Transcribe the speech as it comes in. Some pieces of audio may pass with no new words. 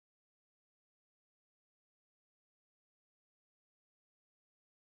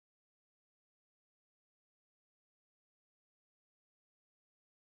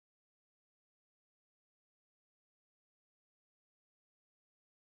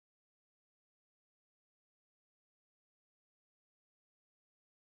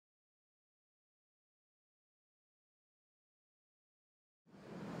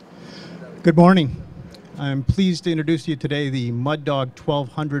Good morning. I'm pleased to introduce to you today the Mud Dog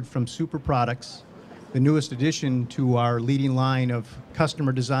 1200 from Super Products, the newest addition to our leading line of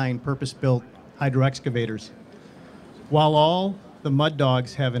customer-designed, purpose-built hydro-excavators. While all the Mud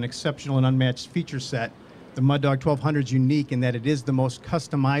Dogs have an exceptional and unmatched feature set, the Mud Dog 1200 is unique in that it is the most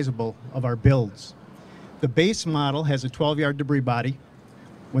customizable of our builds. The base model has a 12-yard debris body,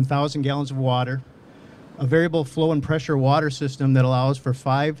 1,000 gallons of water, a variable flow and pressure water system that allows for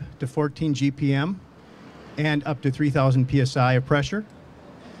 5 to 14 GPM and up to 3,000 PSI of pressure,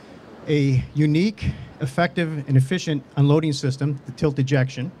 a unique, effective, and efficient unloading system, the tilt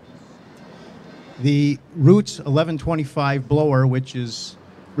ejection, the Roots 1125 blower, which has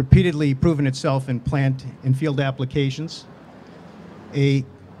repeatedly proven itself in plant and field applications, a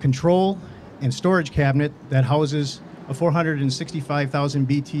control and storage cabinet that houses a 465,000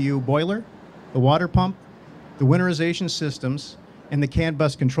 BTU boiler, the water pump, the winterization systems, and the CAN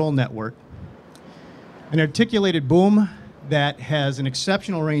bus control network. An articulated boom that has an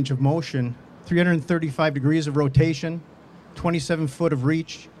exceptional range of motion, 335 degrees of rotation, 27 foot of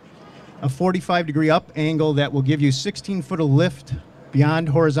reach, a 45-degree up angle that will give you 16 foot of lift beyond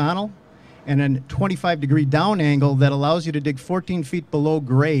horizontal, and a 25-degree down angle that allows you to dig 14 feet below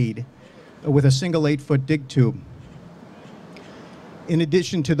grade with a single 8-foot dig tube. In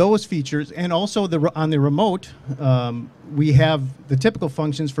addition to those features, and also on the remote, we have the typical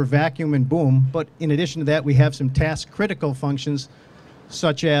functions for vacuum and boom, but in addition to that, we have some task-critical functions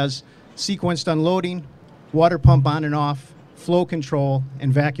such as sequenced unloading, water pump on and off, flow control,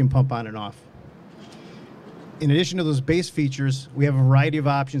 and vacuum pump on and off. In addition to those base features, we have a variety of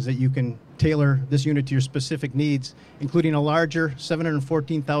options that you can tailor this unit to your specific needs, including a larger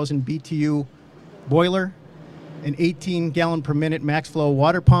 714,000 BTU boiler, an 18-gallon per minute max flow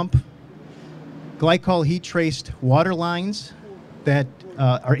water pump, glycol heat traced water lines that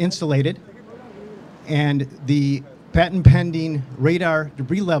are insulated, and the patent pending radar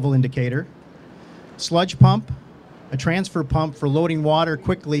debris level indicator, sludge pump, a transfer pump for loading water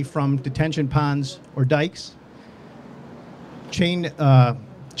quickly from detention ponds or dikes, chain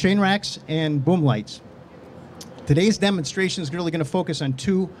racks, and boom lights. Today's demonstration is really going to focus on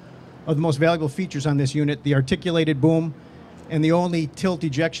two of the most valuable features on this unit, the articulated boom and the only tilt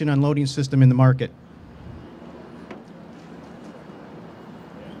ejection unloading system in the market.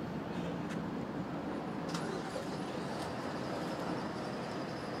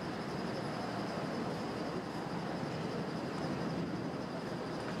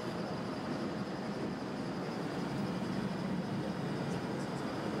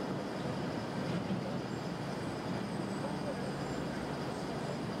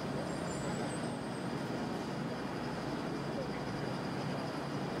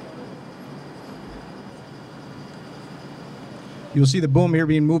 You'll see the boom here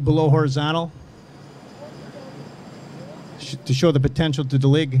being moved below horizontal to show the potential to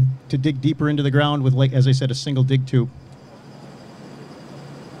dig deeper into the ground with, like, as I said, a single dig tube.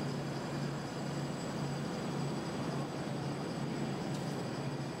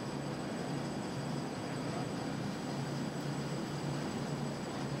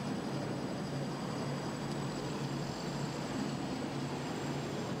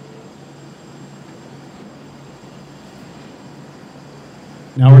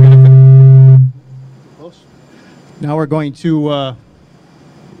 Now we're going to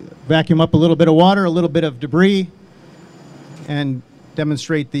vacuum up a little bit of water, a little bit of debris, and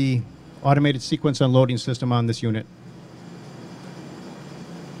demonstrate the automated sequence unloading system on this unit.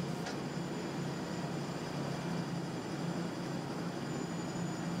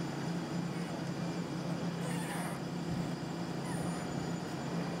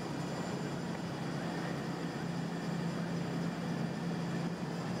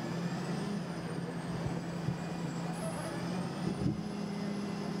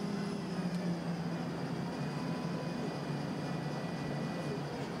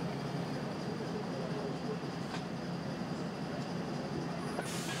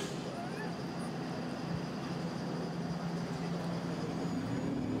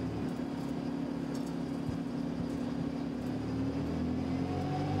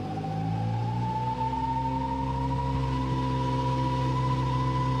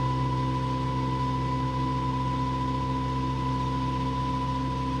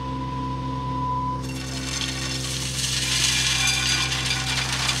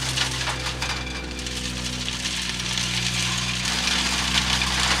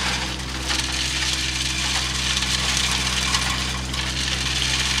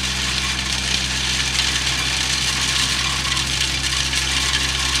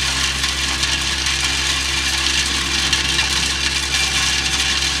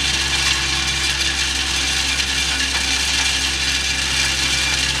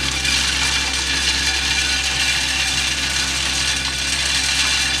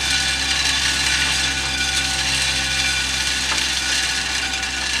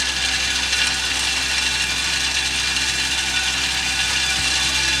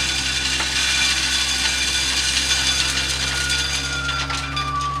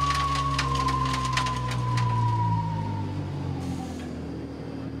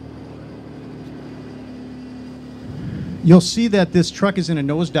 You'll see that this truck is in a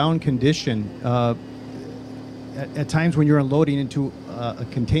nose-down condition. At times when you're unloading into a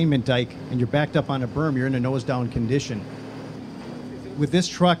containment dike and you're backed up on a berm, you're in a nose-down condition. With this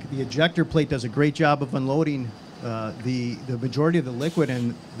truck, the ejector plate does a great job of unloading the majority of the liquid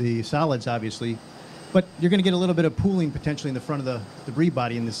and the solids, obviously, but you're going to get a little bit of pooling potentially in the front of the debris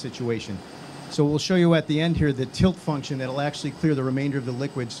body in this situation. So we'll show you at the end here the tilt function that'll actually clear the remainder of the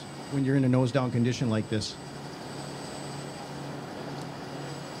liquids when you're in a nose-down condition like this.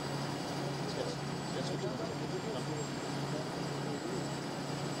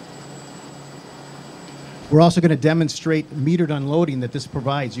 We're also going to demonstrate metered unloading that this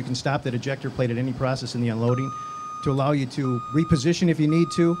provides. You can stop that ejector plate at any process in the unloading to allow you to reposition if you need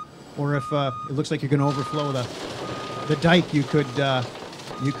to, or if it looks like you're going to overflow the dike, you could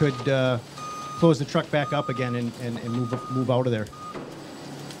close the truck back up again and move out of there.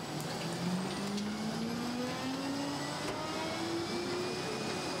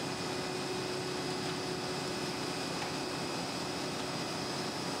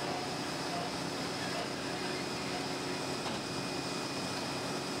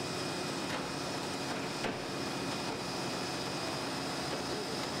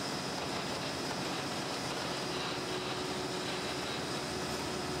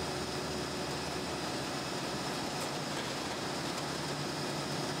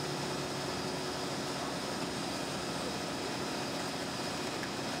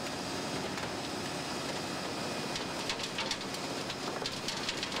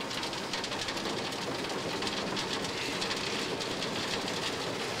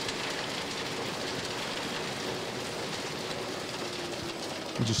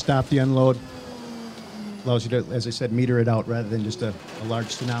 You just stop the unload. Allows you to, as I said, meter it out rather than just a large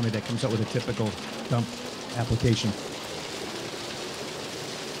tsunami that comes out with a typical dump application.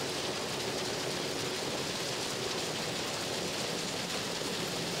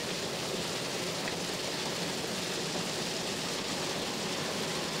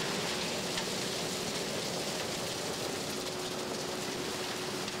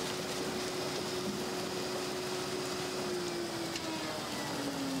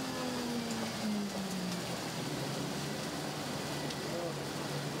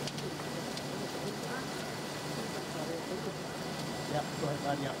 Yep, go ahead,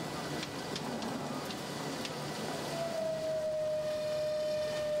 bud, yep.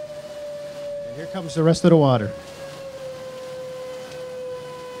 And here comes the rest of the water.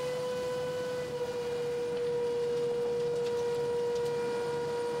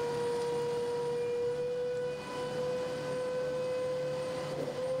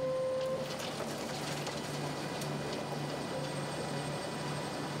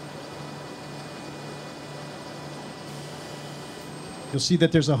 You'll see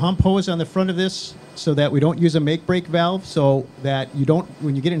that there's a hump hose on the front of this so that we don't use a make-break valve, so that you don't,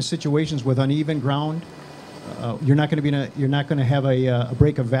 when you get into situations with uneven ground, you're not going to have a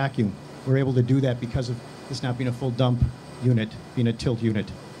break of vacuum. We're able to do that because of this not being a full dump unit, being a tilt unit.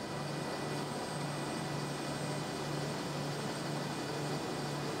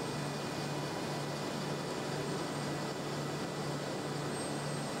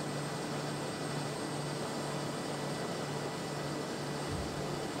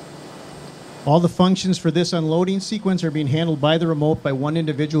 All the functions for this unloading sequence are being handled by the remote by one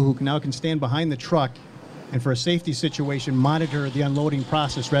individual who now can stand behind the truck and, for a safety situation, monitor the unloading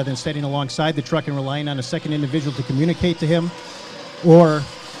process rather than standing alongside the truck and relying on a second individual to communicate to him, or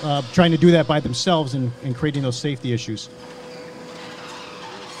trying to do that by themselves and creating those safety issues.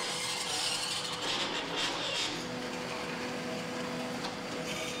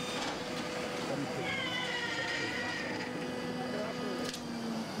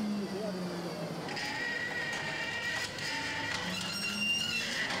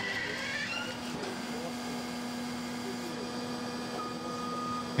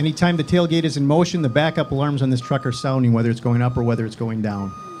 Anytime the tailgate is in motion, the backup alarms on this truck are sounding, whether it's going up or whether it's going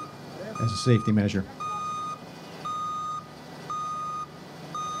down, as a safety measure.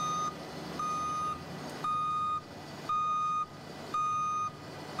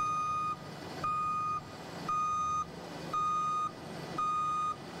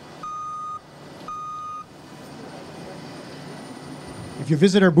 If you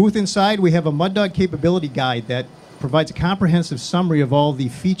visit our booth inside, we have a Mud Dog capability guide that provides a comprehensive summary of all the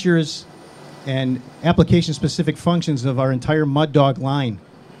features and application-specific functions of our entire Mud Dog line.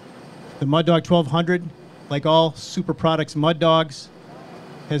 The Mud Dog 1200, like all super products Mud Dogs,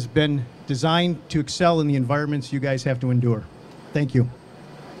 has been designed to excel in the environments you guys have to endure. Thank you.